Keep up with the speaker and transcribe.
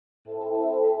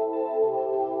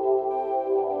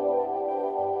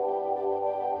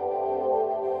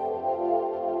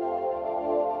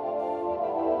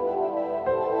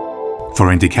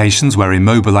For indications where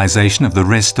immobilization of the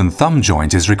wrist and thumb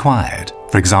joint is required,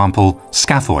 for example,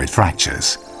 scaphoid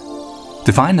fractures.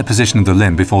 Define the position of the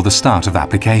limb before the start of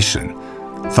application.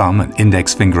 Thumb and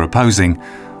index finger opposing,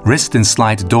 wrist in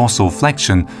slight dorsal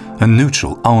flexion and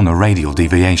neutral ulnar radial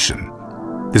deviation.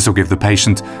 This will give the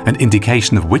patient an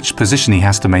indication of which position he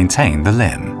has to maintain the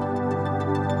limb.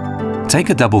 Take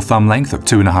a double thumb length of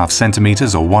 2.5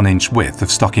 centimeters or 1 inch width of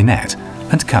stockinette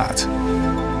and cut.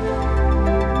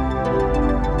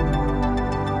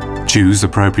 Choose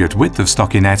appropriate width of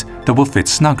stockinette that will fit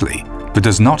snugly but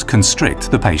does not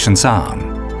constrict the patient's arm.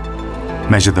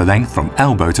 Measure the length from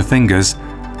elbow to fingers,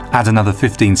 add another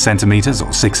 15 centimeters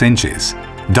or 6 inches,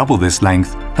 double this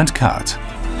length and cut.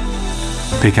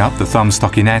 Pick up the thumb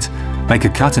stockinette, make a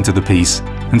cut into the piece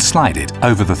and slide it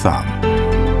over the thumb.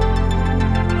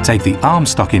 Take the arm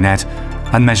stockinette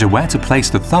and measure where to place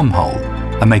the thumb hole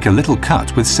and make a little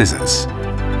cut with scissors.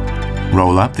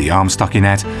 Roll up the arm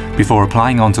stockinette before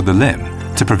applying onto the limb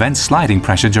to prevent sliding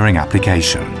pressure during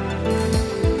application.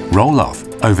 Roll off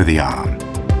over the arm.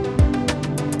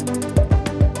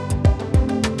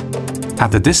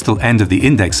 At the distal end of the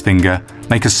index finger,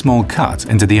 make a small cut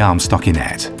into the arm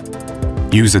stockinette.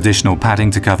 Use additional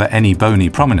padding to cover any bony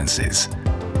prominences.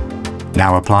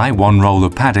 Now apply 1 roll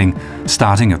of padding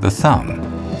starting at the thumb.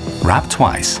 Wrap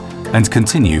twice and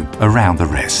continue around the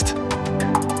wrist.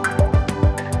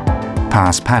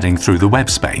 Pass padding through the web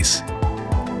space.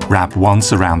 Wrap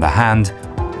once around the hand,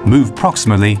 move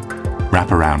proximally,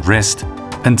 wrap around wrist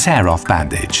and tear off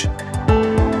bandage.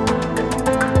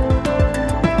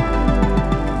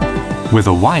 With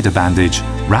a wider bandage,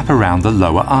 wrap around the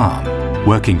lower arm,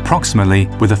 working proximally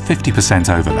with a 50%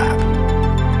 overlap.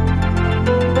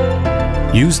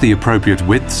 Use the appropriate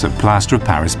widths of plaster of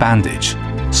Paris bandage,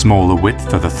 smaller width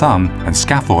for the thumb and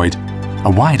scaphoid, a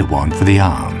wider one for the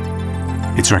arm.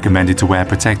 It's recommended to wear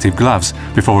protective gloves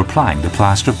before applying the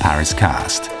plaster of Paris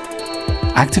cast.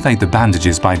 Activate the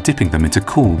bandages by dipping them into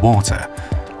cool water.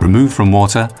 Remove from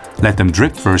water, let them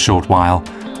drip for a short while,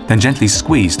 then gently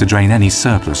squeeze to drain any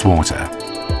surplus water.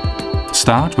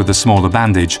 Start with the smaller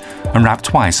bandage and wrap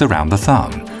twice around the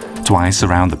thumb, twice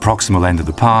around the proximal end of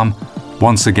the palm,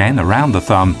 once again around the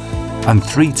thumb, and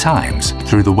 3 times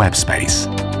through the web space.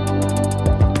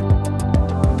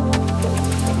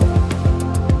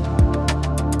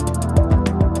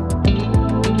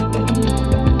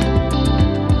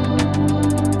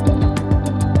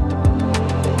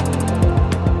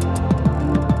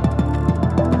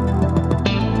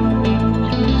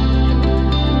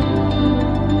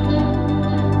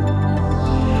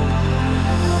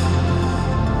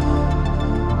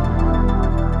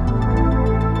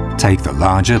 Take the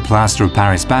larger plaster of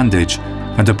Paris bandage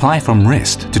and apply from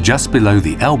wrist to just below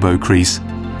the elbow crease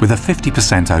with a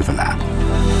 50% overlap.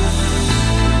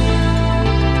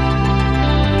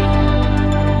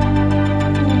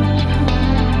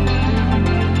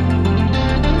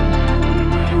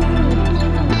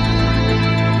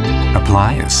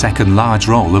 Apply a second large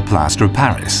roll of plaster of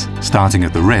Paris, starting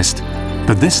at the wrist,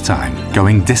 but this time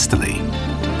going distally,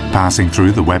 passing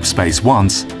through the web space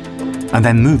once and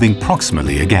then moving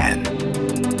proximally again.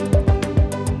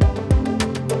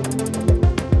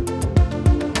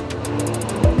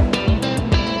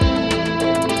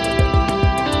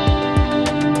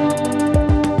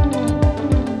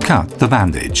 Cut the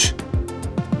bandage.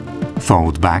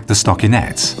 Fold back the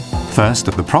stockinettes, first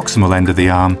at the proximal end of the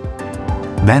arm,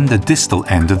 then the distal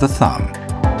end of the thumb.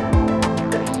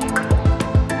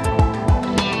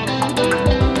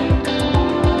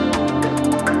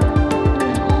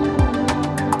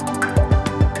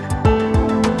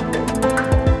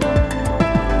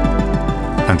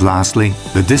 And lastly,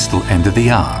 the distal end of the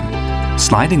arm,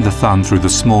 sliding the thumb through the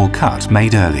small cut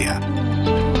made earlier.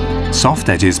 Soft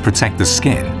edges protect the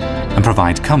skin and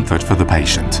provide comfort for the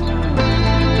patient.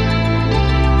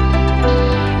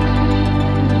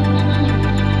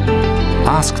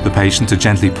 Ask the patient to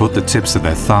gently put the tips of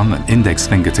their thumb and index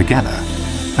finger together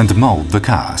and mold the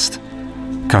cast.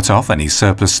 Cut off any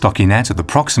surplus stockinette at the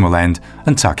proximal end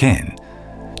and tuck in.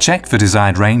 Check for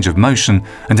desired range of motion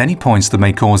and any points that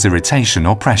may cause irritation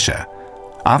or pressure.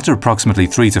 After approximately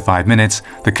 3 to 5 minutes,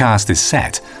 the cast is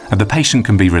set and the patient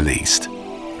can be released.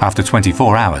 After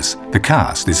 24 hours, the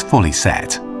cast is fully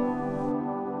set.